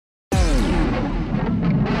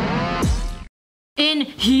In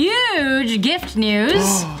huge gift news.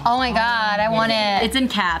 Oh my God, I want it. It's in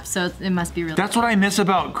caps, so it must be really. That's what I miss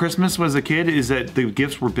about Christmas as a kid is that the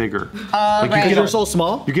gifts were bigger. Right. They're so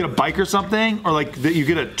small. You get a bike or something, or like you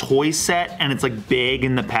get a toy set and it's like big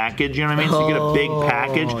in the package. You know what I mean? So you get a big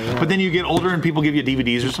package, but then you get older and people give you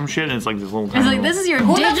DVDs or some shit, and it's like this little. It's like this is your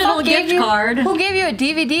digital gift card. Who gave you a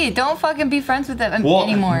DVD? Don't fucking be friends with them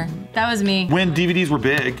anymore. That was me. When DVDs were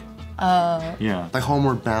big. Yeah. Like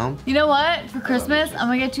Homeward Bound. You know what? For Christmas, I'm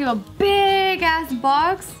gonna get you a big ass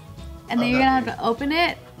box, and then you're gonna have to open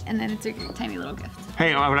it, and then it's your tiny little gift.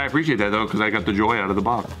 Hey, I appreciate that though, because I got the joy out of the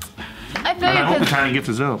box. I feel And I hope the like tiny gift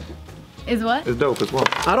is dope. is what? It's dope as well.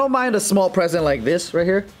 I don't mind a small present like this right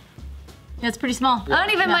here. Yeah, it's pretty small. I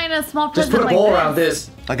don't even mind a small Just present put a like bowl this. around this.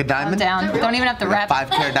 Like a diamond? Down. Don't even have to wrap.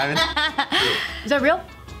 5-carat diamond? Is that real?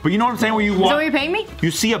 But you know what I'm saying? Where you Is that walk, what you're paying me? you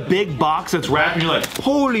see a big box that's wrapped, and you're like,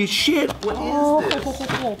 holy shit! What is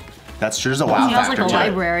this? That's true. There's a wow It smells like factor a to it.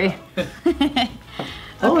 library.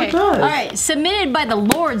 Oh, it does. All right, submitted by the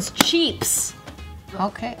Lord's Cheaps.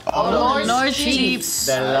 Okay. Lord's Cheaps.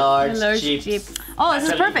 The large Lord's cheap. Cheaps. Oh, this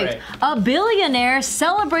is perfect. A billionaire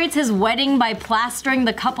celebrates his wedding by plastering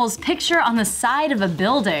the couple's picture on the side of a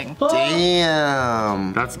building.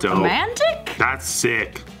 Damn. That's dope. Romantic? That's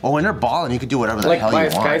sick. Oh, when they're balling, you could do whatever the Like hell by you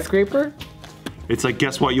a want. skyscraper? It's like,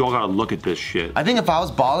 guess what? You all gotta look at this shit. I think if I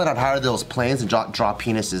was balling, I'd hire those planes and draw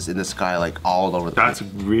penises in the sky like all over the That's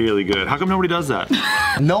really good. How come nobody does that?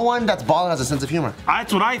 place. No one that's balling has a sense of humor.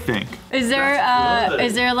 That's what I think. Is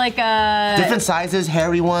there like a Different sizes,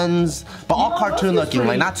 hairy ones, but all cartoon looking,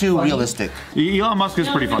 like not too realistic. Elon Musk is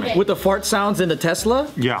pretty funny. With the fart sounds in the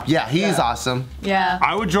Tesla? Yeah. Yeah, he's awesome. Yeah.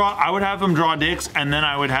 I would have him draw dicks, and then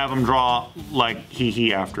I would have him draw like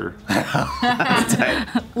hee after.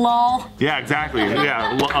 Lol. Yeah, exactly.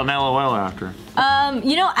 Yeah, an LOL after.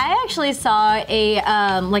 You know, I actually saw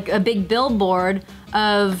a like a big billboard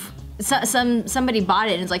of somebody bought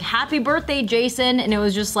it and it's like happy birthday Jason, and it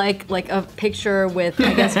was just like a picture with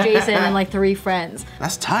I guess Jason and like 3 friends.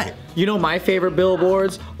 That's tight. You know my favorite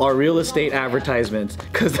billboards are real estate advertisements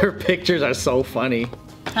because their pictures are so funny.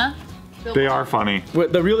 Huh? They are funny.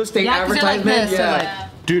 With the real estate Yeah, 'cause they're like advertisement, this, yeah. they're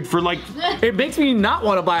Dude, for like, It makes me not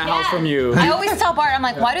want to buy a house from you. I always tell Bart, I'm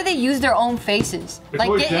like, why do they use their own faces? Like,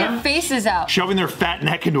 always get your them. faces out. shoving their fat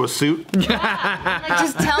neck into a suit. Like,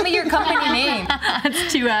 just tell me your company name.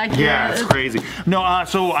 That's too accurate. Yeah, it's crazy. No,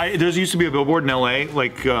 so there's used to be a billboard in LA,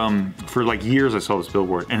 like for like years I saw this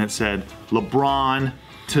billboard, and it said LeBron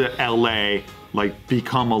to LA, like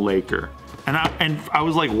become a Laker. And I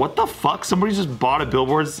was like, what the fuck? Somebody just bought a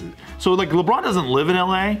billboard. So like LeBron doesn't live in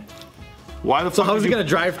LA. Why the fuck? So how's he gonna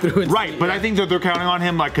drive through? And Right, but I think that they're counting on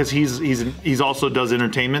him, like, cause he's also does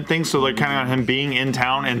entertainment things, so they're counting on him being in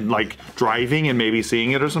town and like driving and maybe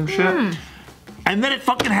seeing it or some shit. And then it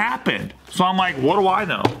fucking happened. So I'm like, what do I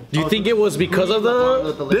know? Do you think it was because of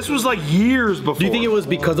the? This was like years before. Do you think it was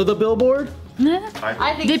because of the billboard?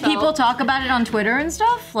 I think Did so. people talk about it on Twitter and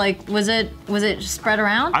stuff? Like, was it spread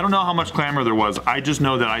around? I don't know how much clamor there was. I just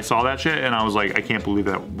know that I saw that shit and I was like, I can't believe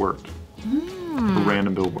that worked. A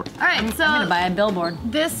random billboard. All right, so I'm gonna buy a billboard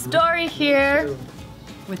this story here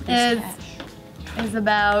with this is cash. is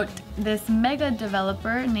about this mega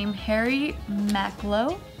developer named Harry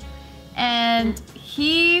Macklow, and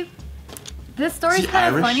this story's Is he kind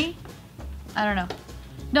of Irish? funny. I don't know.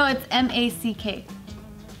 No, it's M-A-C-K.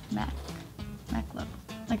 Macklow.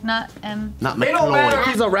 Like not M. Not It don't matter if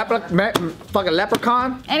McNoy. he's a fucking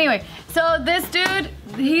leprechaun. Anyway, so this dude,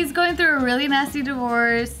 he's going through a really nasty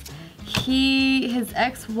divorce. His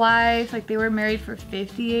ex-wife, like they were married for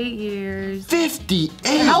 58 years.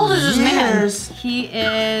 58 How old is this man? years. He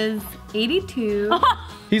is 82.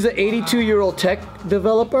 He's an 82-year-old tech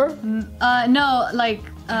developer. No, like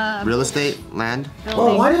Real estate, land.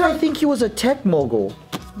 Oh, why did I think he was a tech mogul?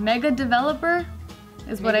 mega developer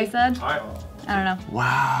is what I said. I don't know.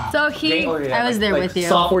 Wow. So he, I was there with you.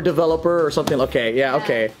 Software developer or something. Okay, yeah,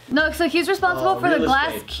 okay. no, so he's responsible for the real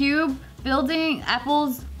Glass estate. Cube building,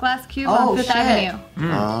 Apple's Glass Cube Oh, on Fifth shit. Avenue.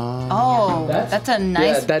 Oh, that's a Yeah,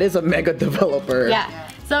 nice. that is a mega developer. Yeah.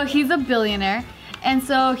 So he's a billionaire. And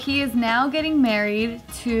so he is now getting married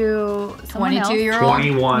to someone else. 22-year-old.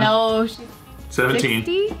 21. No, she's 17.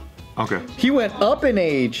 60? Okay. He went up in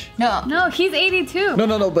age. No. No, he's 82.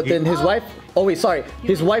 No, but then his wife. Oh wait, sorry.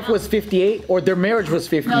 His wife was 58, or their marriage was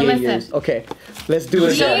 58 listen. years. Okay, let's do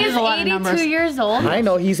it. He then. is a lot of 82 numbers. years old. I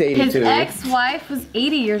know he's 82. His ex-wife was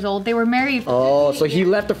 80 years old. They were married. Oh, so he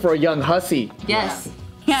left her for a young hussy. Yes.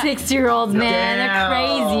 Yeah. 6-year-olds, man, they're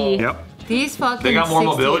crazy. Yep. These fucking. They got more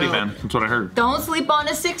 60-year-old. mobility, man. That's what I heard. Don't sleep on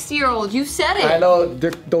a 60-year-old. You said it. I know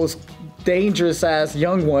those dangerous ass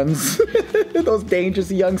young ones. Those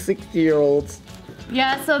dangerous young 60-year-olds.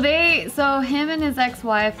 Yeah, so him and his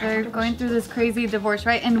ex-wife, they're going through this crazy divorce,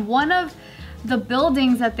 right? And one of the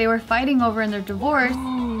buildings that they were fighting over in their divorce,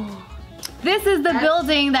 this is the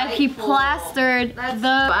building that he plastered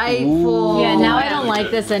the... Spiteful. Yeah, now I don't like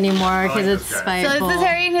this anymore because it's spiteful. So this is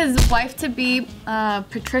Harry and his wife-to-be,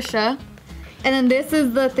 Patricia. And then this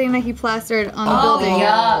is the thing that he plastered on the building.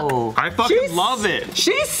 Yeah. I fucking love it.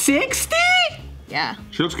 She's 60? Yeah.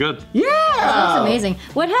 She looks good. Yeah. That looks amazing.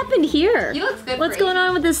 What happened here? He looks good. What's going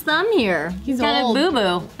on with his thumb here? He's kind old. of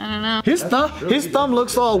boo-boo. I don't know. His thumb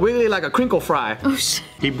looks all wiggly like a crinkle fry. Oh shit.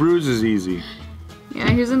 He bruises easy. Yeah,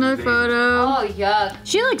 here's another photo. Oh, yuck.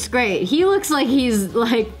 She looks great. He looks like he's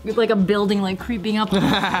like a building like creeping up.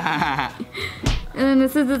 And then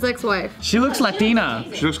this is his ex-wife. She looks Latina.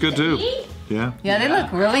 She looks good too. Yeah. Yeah, they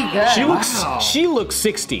look really good. She looks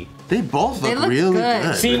 60. They both look look really good.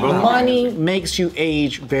 good. See, money makes you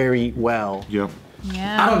age very well. Yep.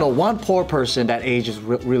 Yeah. I don't know one poor person that ages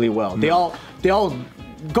really well. They all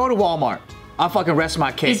go to Walmart. I'll fucking rest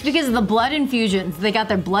my case. It's because of the blood infusions. They got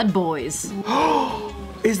their blood boys.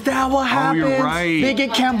 Is that what happens? you're right. They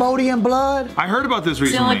get Cambodian blood? I heard about this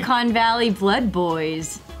recently. Silicon Valley blood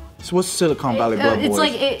boys. So what's Silicon Valley blood It's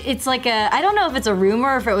boys? it's like a, I don't know if it's a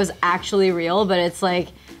rumor or if it was actually real, but it's like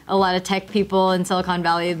a lot of tech people in Silicon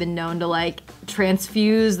Valley have been known to like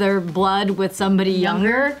transfuse their blood with somebody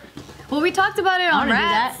younger. Well, we talked about it on wanna do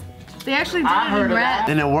Rats. They actually did it in Rats.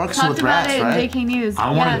 And it works Talked with about rats, it right? in JK News.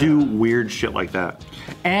 I want to do weird shit like that.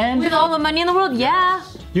 And With all the money in the world, yeah,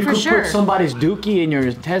 you for could sure. put somebody's dookie in your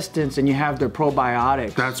intestines and you have their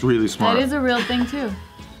probiotics. That's really smart. That is a real thing too.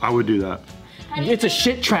 I would do that. It's a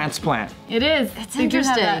shit transplant. It is. It's They do have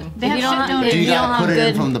that. interesting. They If have you don't shit have- donors. Do you You don't gotta put have it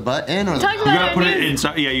in good- from the butt end or Talk the... about You gotta put news. it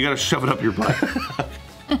inside. Yeah, you gotta shove it up your butt.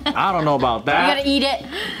 I don't know about that. You gotta eat it.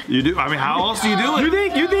 You do. I mean, how else do you do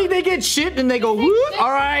it? You think they get shit and they go whoop, all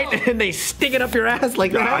right, and they stick it up your ass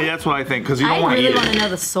like Yeah, that? that's what I think. Because you don't I want to really eat want to it. know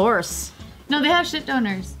the source. No, they have shit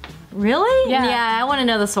donors. Really? Yeah. I want to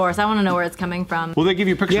know the source. I want to know where it's coming from. Well, they give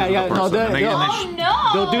you pictures Yeah, of the no, person, and they, and they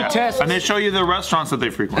They'll do tests. and they show you the restaurants that they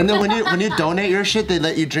frequent. And then when you donate your shit, they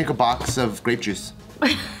let you drink a box of grape juice.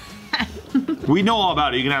 We know all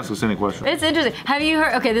about it. You can ask us any question. It's interesting. Have you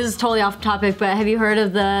heard? Okay, this is totally off topic, but have you heard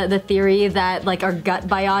of the theory that like our gut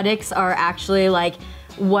biotics are actually like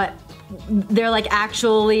what? They're like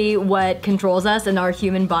actually what controls us, and our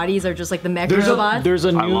human bodies are just like the mech robots. There's a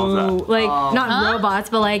I new love that. Like not robots,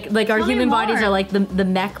 but like our Tell me human bodies more. are like the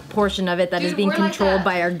mech portion of it that is Dude, being we're like controlled that.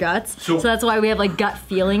 by our guts. So- So that's why we have like gut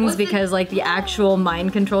feelings What's the- because like the actual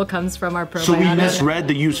mind control comes from our probiotics. So we misread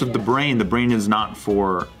the use of the brain. The brain is not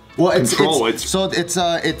for control.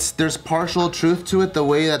 It's there's partial truth to it. The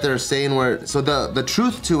way that they're saying the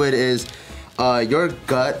truth to it is, your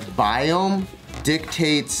gut biome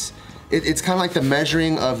dictates. It's kind of like the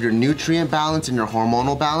measuring of your nutrient balance and your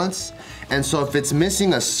hormonal balance. And so if it's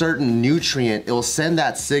missing a certain nutrient, it will send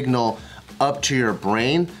that signal up to your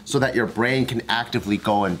brain so that your brain can actively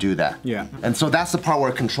go and do that. Yeah. And so that's the part where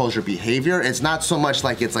it controls your behavior. It's not so much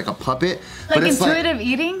like it's like a puppet, Like but it's intuitive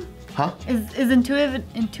eating? Huh? Is intuitive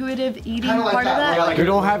eating Kinda like part of that, that? where, You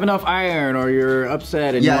don't have enough iron, or you're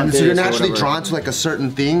upset, and you Yeah, want and so you're this or naturally whatever. drawn to like a certain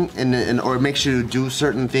thing, or it makes you do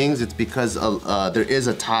certain things. It's because there is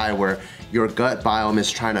a tie where your gut biome is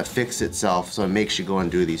trying to fix itself, so it makes you go and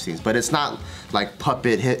do these things. But it's not like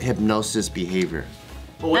puppet hypnosis behavior.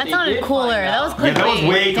 That sounded cooler. That was Yeah, clickbait. that was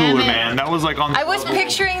way Damn cooler, it. man. That was like on. I was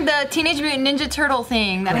picturing the Teenage Mutant Ninja Turtle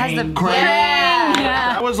thing that has the Crane. Yeah.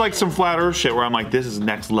 That was like some flat Earth shit where I'm like, this is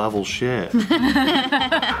next level shit.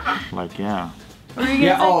 Like, yeah.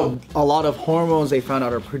 Yeah, a lot of hormones they found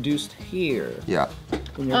out are produced here. Yeah.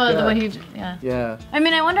 in your Oh, the gut. one he, yeah. Yeah. I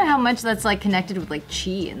mean, I wonder how much that's like connected with like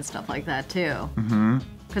chi and stuff like that too. Mm-hmm.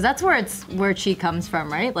 Because that's where chi comes from,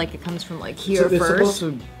 right? Like it comes from like here It's first.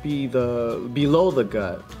 supposed to be below the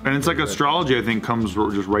gut. And it's like astrology, I think, comes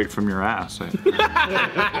just right from your ass. That's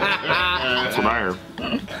what I heard.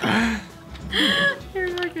 You're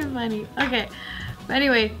fucking funny. Okay. But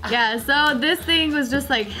anyway, yeah, so this thing was just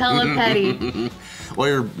like hella petty. Well,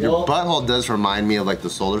 your butthole does remind me of like the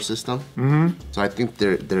solar system. Mm-hmm. So I think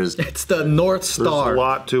there's It's the North There's Star. a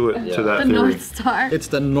lot to it, to that The theory. North Star. It's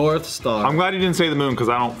the North Star. I'm glad you didn't say the moon because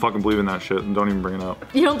I don't fucking believe in that shit and don't even bring it up.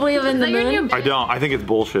 You don't believe in the Like, you're moon? new- I don't. I think it's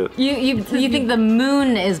bullshit. You think the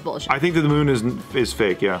moon is bullshit? I think that the moon is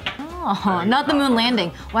fake, yeah. Oh, not the moon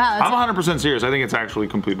landing. Wow. I'm 100% serious. I think it's actually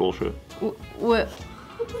complete bullshit. What?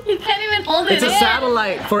 You can't even hold it It's a in.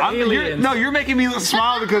 satellite for aliens. You're making me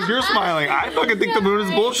smile because you're smiling. I fucking think the moon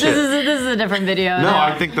is bullshit. This is a different video. No,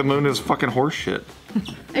 I think the moon is fucking horseshit.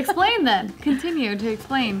 Explain then. Continue to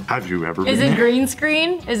explain. Have you ever Is been it green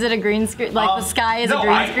screen? Is it a green screen? Like the sky is a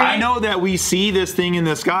green screen? I know that we see this thing in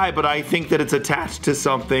the sky, but I think that it's attached to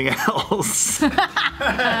something else.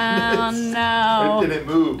 Oh no. And it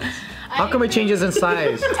moves. How come it changes in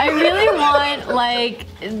size? I really want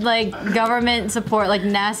like government support, like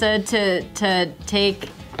NASA to take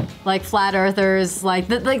like flat earthers, like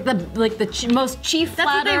the most chief That's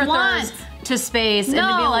flat what they earthers want. to space and to be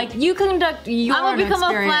No. like, you conduct your I'm gonna become a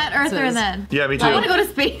flat earther experiences. then. Yeah, me too. I want to go to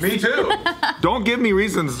space. Me too. Don't give me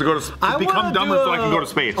reasons to go to become dumber so I can go to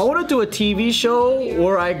space. I want to do a TV show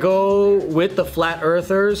where I go with the flat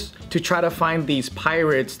earthers to try to find these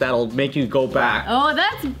pirates that'll make you go back. Oh,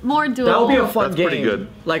 that's more doable. That would be a fun That's game. pretty good.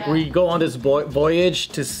 Like we go on this voyage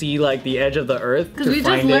to see like the edge of the earth. Because we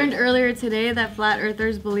just learned earlier today that flat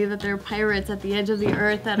earthers believe that there are pirates at the edge of the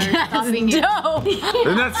earth that are stopping you. Dope.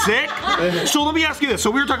 Isn't that sick? So let me ask you this. So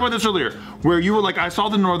we were talking about this earlier, where you were like, I saw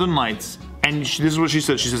the Northern Lights, and this is what she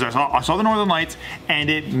said. She says, I saw the Northern Lights, and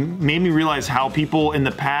it made me realize how people in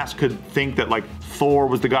the past could think that like Thor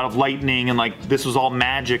was the god of lightning and like this was all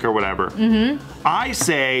magic or whatever. Mm-hmm. I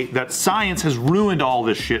say that science has ruined all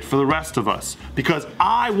this shit for the rest of us because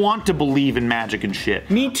I want to believe in magic and shit.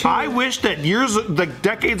 Me too. I wish that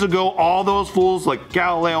decades ago, all those fools like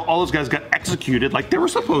Galileo, all those guys got executed like they were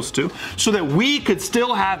supposed to, so that we could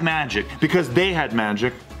still have magic because they had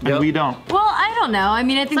magic and we don't. Well, I don't know. I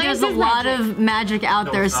mean, I think Science there's a is lot magic. of magic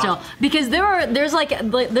out there still because there's like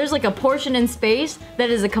a portion in space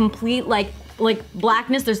that is a complete like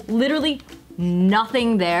blackness. There's literally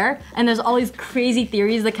nothing there, and there's all these crazy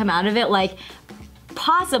theories that come out of it. Like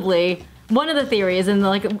possibly one of the theories, and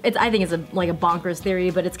like I think it's a bonkers theory,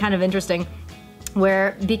 but it's kind of interesting.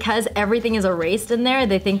 Where because everything is erased in there,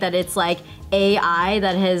 they think that it's like AI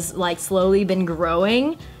that has like slowly been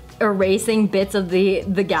growing, erasing bits of the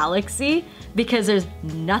galaxy because there's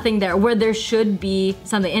nothing there where there should be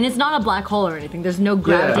something, and it's not a black hole or anything. There's no I've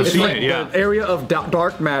gravity. seen like it, yeah. the area of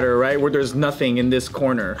dark matter, right, where there's nothing in this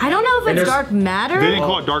corner. I don't know if And it's there's- dark matter. They didn't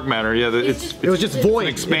call it dark matter. Yeah, it's It was just void.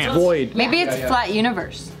 It's an expanse. It's void. Maybe it's flat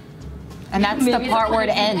universe. And that's the part where it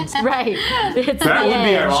ends. Right. It's That the would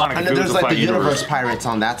be edge. ironic. And if then it was there's a like flat the universe pirates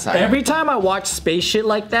on that side. Every time I watch space shit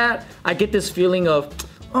like that, I get this feeling of,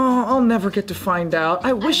 oh, I'll never get to find out.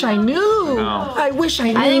 I wish I knew. I wish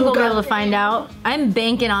I knew. I think we'll be God. able to find out. I'm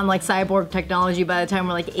banking on like cyborg technology by the time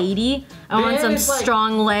we're like 80. I want Man, some it's like-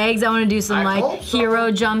 strong legs. I want to do some I like hope so. hero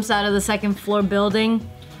jumps out of the second floor building.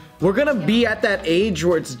 We're gonna be at that age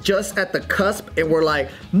where it's just at the cusp, and we're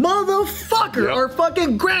like, motherfucker, Yep. our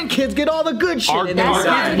fucking grandkids get all the good shit. Our And kids-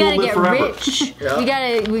 then- We We'll gotta live get forever.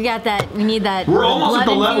 rich. We got that. We need that. We're almost blood at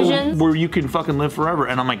the level infusions. where you can fucking live forever,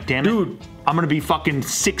 and I'm like, damn it, Dude. I'm gonna be fucking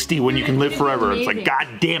 60 when you can live forever. It's like, amazing. god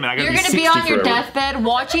damn it, I gotta You're be gonna 60 be on your forever. deathbed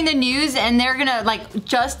watching the news, and they're gonna like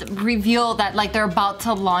just reveal that like they're about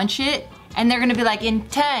to launch it, and they're gonna be like in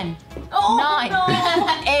 10, 9,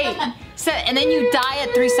 8, 7, and then you die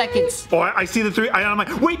at 3 seconds. Oh, I see the three, and I'm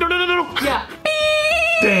like, wait, no. Yeah.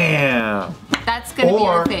 Damn. That's gonna be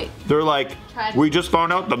Or your fate. they're like, we just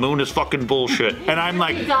found out the moon is fucking bullshit. And I'm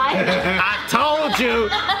like, I told you.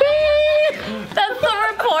 That's the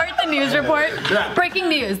report, the news report. Breaking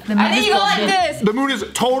news. The And moon then is you go like bullshit. this. The moon is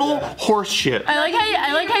total horse shit. I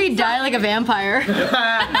like how you die like a vampire.